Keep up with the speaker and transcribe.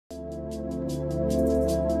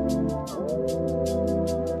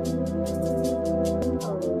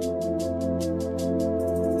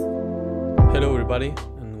everybody,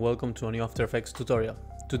 and welcome to a new After Effects tutorial.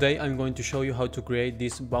 Today I'm going to show you how to create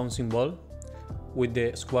this bouncing ball with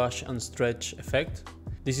the squash and stretch effect.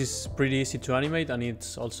 This is pretty easy to animate and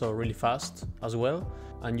it's also really fast as well,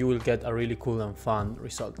 and you will get a really cool and fun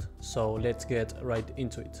result. So let's get right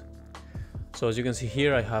into it. So as you can see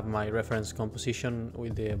here, I have my reference composition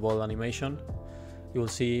with the ball animation. You will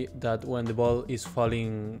see that when the ball is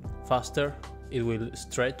falling faster, it will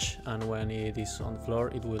stretch, and when it is on the floor,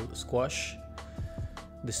 it will squash.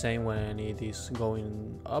 The same when it is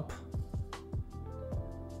going up,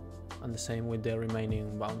 and the same with the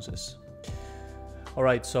remaining bounces.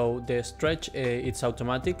 Alright, so the stretch it's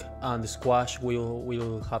automatic, and the squash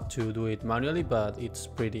we'll have to do it manually, but it's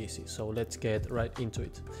pretty easy. So let's get right into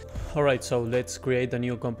it. Alright, so let's create a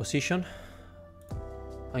new composition.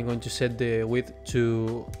 I'm going to set the width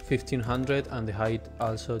to 1500 and the height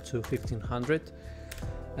also to 1500,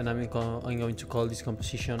 and I'm going to call this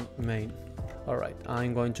composition main. Alright,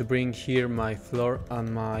 I'm going to bring here my floor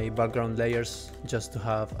and my background layers just to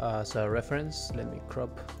have as a reference. Let me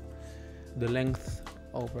crop the length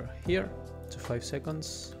over here to 5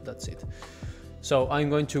 seconds. That's it. So I'm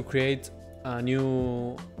going to create a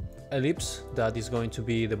new ellipse that is going to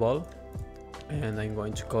be the ball, and I'm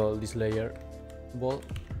going to call this layer ball.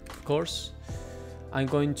 Of course, I'm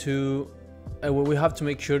going to we have to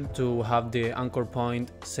make sure to have the anchor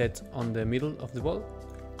point set on the middle of the ball,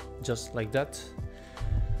 just like that.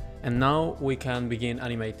 And now we can begin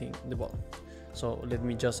animating the ball. So let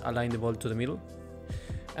me just align the ball to the middle.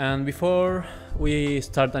 And before we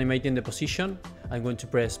start animating the position, I'm going to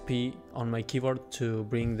press P on my keyboard to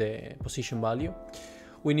bring the position value.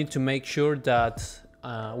 We need to make sure that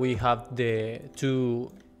we have the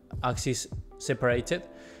two axes separated,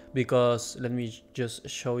 because let me just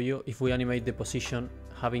show you, if we animate the position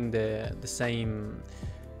having the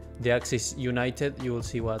axis united, you will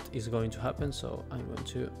see what is going to happen. So I'm going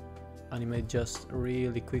to animate just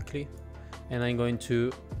really quickly, and I'm going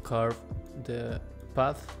to carve the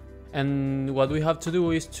path. And what we have to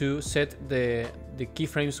do is to set the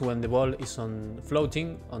keyframes when the ball is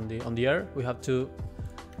floating on the air. We have to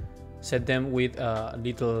set them with a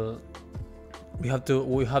little. We have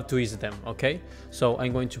to ease them, okay? So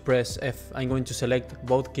I'm going to press F. I'm going to select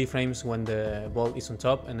both keyframes when the ball is on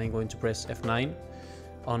top, and I'm going to press F9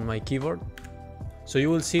 on my keyboard. So you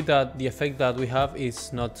will see that the effect that we have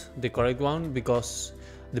is not the correct one, because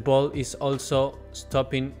the ball is also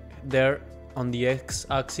stopping there on the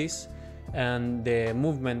x-axis, and the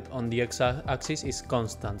movement on the x-axis is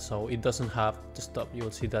constant, so it doesn't have to stop. You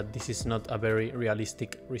will see that this is not a very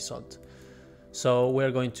realistic result. So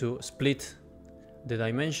we're going to split the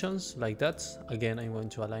dimensions like that. Again, I'm going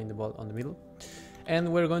to align the ball on the middle, and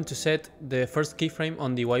we're going to set the first keyframe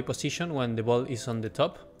on the Y position when the ball is on the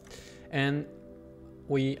top, and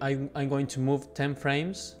I'm going to move 10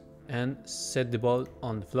 frames and set the ball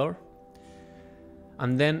on the floor,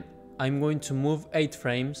 and then I'm going to move 8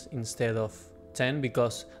 frames instead of 10,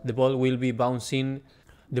 because the ball will be bouncing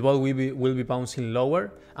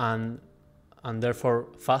lower and therefore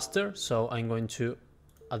faster. So I'm going to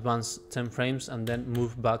advance 10 frames and then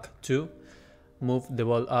move back to move the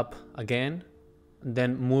ball up again,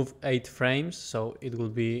 then move 8 frames, so it will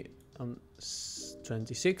be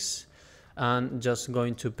 26, and just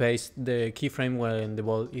going to paste the keyframe when the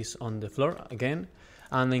ball is on the floor again,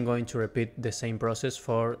 and then going to repeat the same process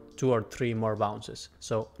for 2 or 3 more bounces.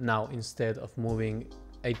 So now, instead of moving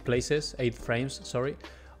 8 frames, sorry,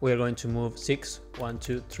 we are going to move 6. 1,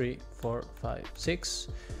 2, 3, 4, 5, 6.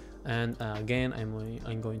 And again,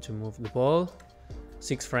 I'm going to move the ball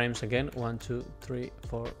 6 frames again. 1, 2, 3,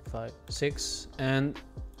 4, 5, 6, and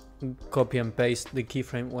copy and paste the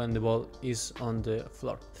keyframe when the ball is on the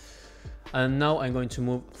floor. And now I'm going to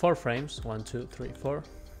move 4 frames. 1, 2, 3, 4.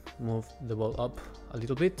 Move the ball up a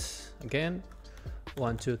little bit again.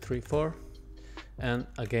 1, 2, 3, 4, and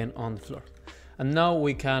again on the floor. And now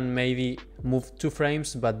we can maybe move 2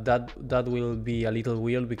 frames, but that will be a little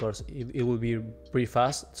weird because it will be pretty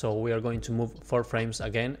fast. So we are going to move 4 frames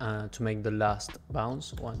again to make the last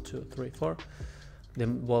bounce. 1, 2, 3, 4. The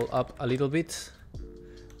ball up a little bit.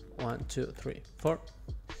 1, 2, 3, 4.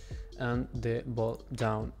 And the ball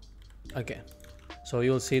down again. So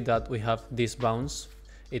you'll see that we have this bounce.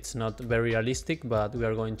 It's not very realistic, but we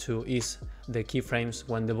are going to ease the keyframes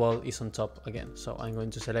when the ball is on top again. So I'm going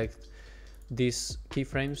to select these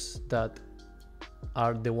keyframes that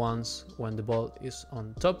are the ones when the ball is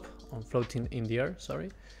on top, on floating in the air, sorry.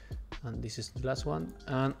 And this is the last one.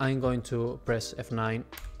 And I'm going to press F9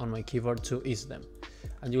 on my keyboard to ease them.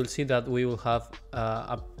 And you will see that we will have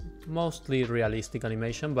a mostly realistic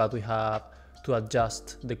animation, but we have to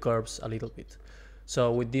adjust the curves a little bit.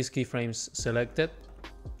 So with these keyframes selected,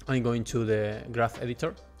 I'm going to the graph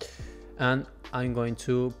editor and I'm going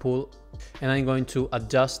to pull and I'm going to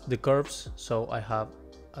adjust the curves so I have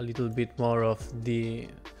a little bit more of the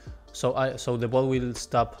so the ball will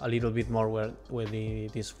stop a little bit more when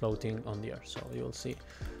it is floating on the air. So you'll see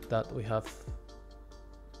that we have,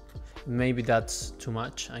 maybe that's too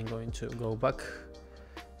much. I'm going to go back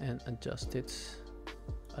and adjust it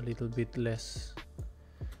a little bit less.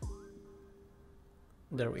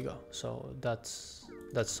 There we go. So that's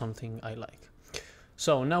something I like.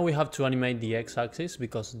 So now we have to animate the x-axis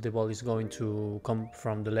because the ball is going to come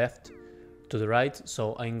from the left to the right.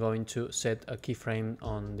 So I'm going to set a keyframe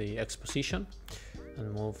on the x position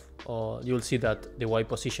and move. You'll see that the y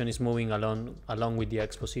position is moving along with the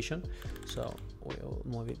x position. So we'll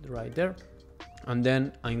move it right there. And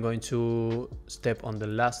then I'm going to step on the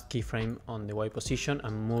last keyframe on the y position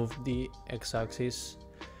and move the x-axis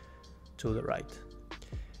to the right.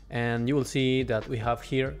 And you will see that we have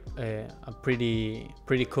here a pretty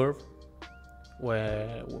curve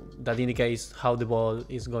that indicates how the ball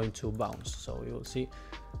is going to bounce. So you will see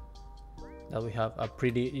that we have a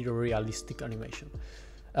pretty realistic animation.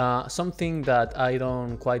 Something that I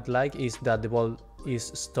don't quite like is that the ball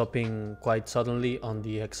is stopping quite suddenly on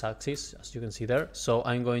the x-axis, as you can see there. So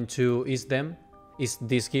I'm going to ease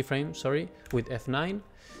this keyframe, sorry, with F9,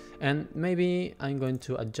 and maybe I'm going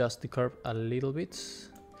to adjust the curve a little bit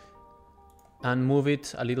and move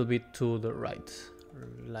it a little bit to the right,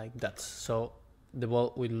 like that. So the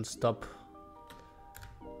ball will stop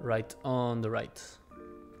right on the right.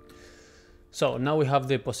 So now we have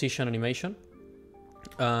the position animation.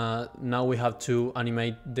 Now we have to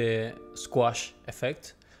animate the squash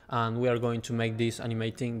effect, and we are going to make this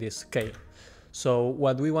animating the scale. So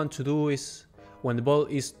what we want to do is, when the ball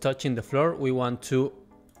is touching the floor, we want to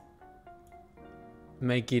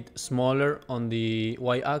make it smaller on the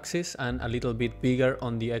y-axis and a little bit bigger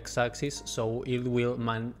on the x-axis, so it will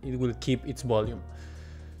keep its volume.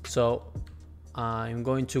 So I'm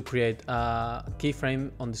going to create a keyframe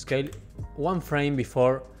on the scale one frame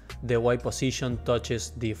before the y position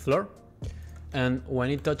touches the floor, and when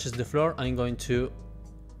it touches the floor I'm going to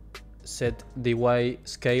set the y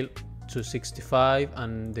scale to 65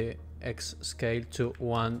 and the x scale to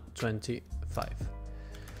 125.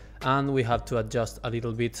 And we have to adjust a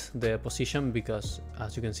little bit the position because,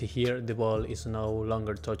 as you can see here, the ball is no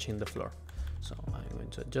longer touching the floor. So I'm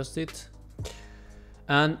going to adjust it.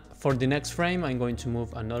 And for the next frame, I'm going to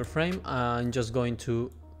move another frame. I'm just going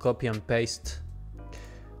to copy and paste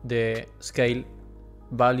the scale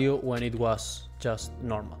value when it was just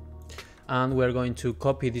normal. And we're going to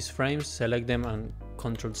copy these frames, select them and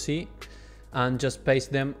Ctrl C, and just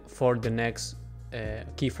paste them for the next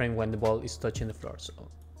keyframe when the ball is touching the floor. So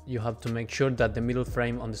you have to make sure that the middle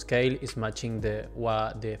frame on the scale is matching the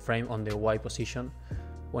frame on the y position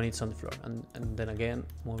when it's on the floor, and then again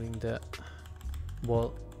moving the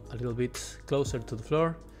ball a little bit closer to the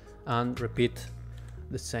floor and repeat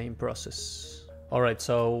the same process. Alright,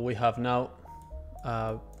 so we have now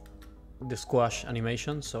the squash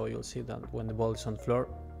animation, so you'll see that when the ball is on the floor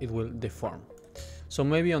it will deform. So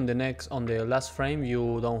maybe on the last frame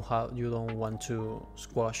you don't want to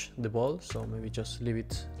squash the ball, so maybe just leave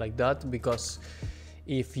it like that, because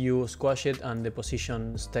if you squash it and the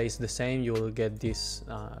position stays the same, you will get this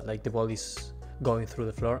like the ball is going through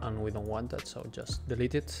the floor, and we don't want that, so just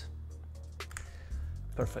delete it.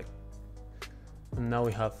 Perfect. And now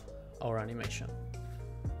we have our animation.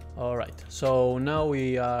 Alright, so now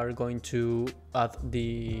we are going to add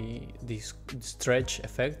the stretch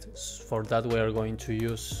effect. For that we are going to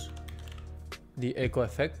use the echo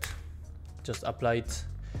effect. Just apply it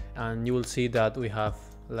and you will see that we have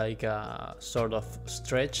like a sort of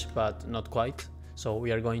stretch, but not quite. So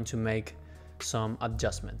we are going to make some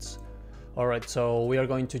adjustments. Alright, so we are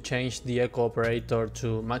going to change the echo operator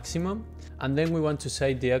to maximum, and then we want to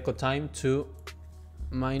set the echo time to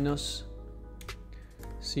minus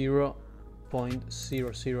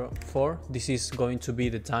 0.004. This is going to be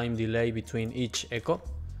the time delay between each echo.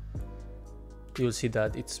 You'll see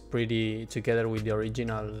that it's pretty together with the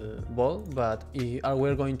original ball, but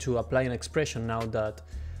we're going to apply an expression now that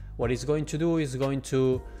what it's going to do is going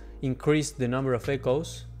to increase the number of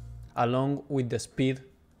echoes along with the speed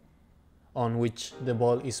on which the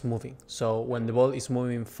ball is moving. So when the ball is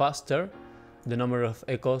moving faster, the number of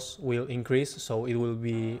echoes will increase, so it will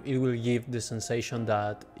give the sensation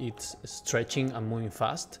that it's stretching and moving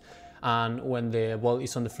fast. And when the ball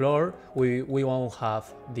is on the floor, we won't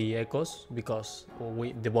have the echoes because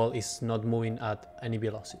the ball is not moving at any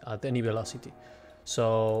velocity.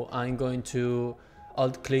 So I'm going to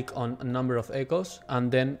alt click on a number of echoes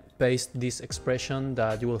and then paste this expression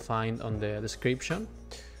that you will find on the description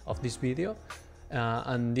of this video.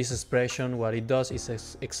 And this expression, what it does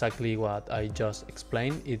is exactly what I just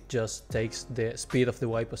explained. It just takes the speed of the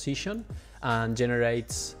Y position and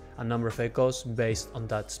generates a number of echoes based on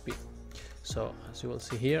that speed. So as you will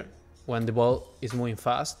see here, when the ball is moving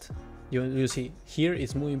fast, you see here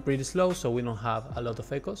it's moving pretty slow, so we don't have a lot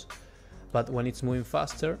of echoes. But when it's moving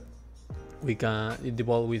faster, the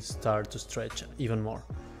ball will start to stretch even more.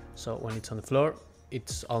 So when it's on the floor,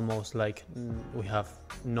 it's almost like we have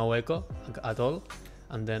no echo at all,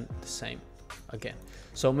 and then the same again.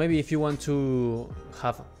 So maybe if you want to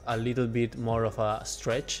have a little bit more of a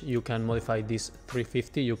stretch, you can modify this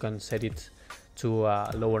 350. You can set it to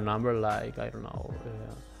a lower number, like, I don't know,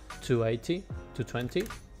 280, 220,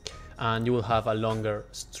 and you will have a longer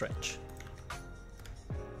stretch.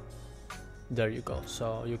 There you go.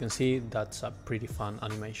 So you can see that's a pretty fun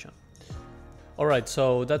animation. Alright,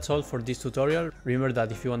 so that's all for this tutorial. Remember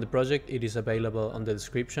that if you want the project, it is available on the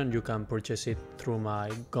description. You can purchase it through my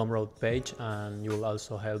Gumroad page, and you will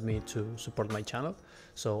also help me to support my channel.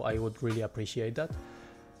 So I would really appreciate that.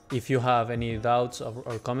 If you have any doubts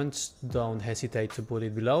or comments, don't hesitate to put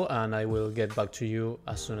it below, and I will get back to you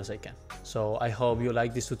as soon as I can. So I hope you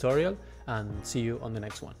like this tutorial, and see you on the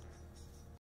next one.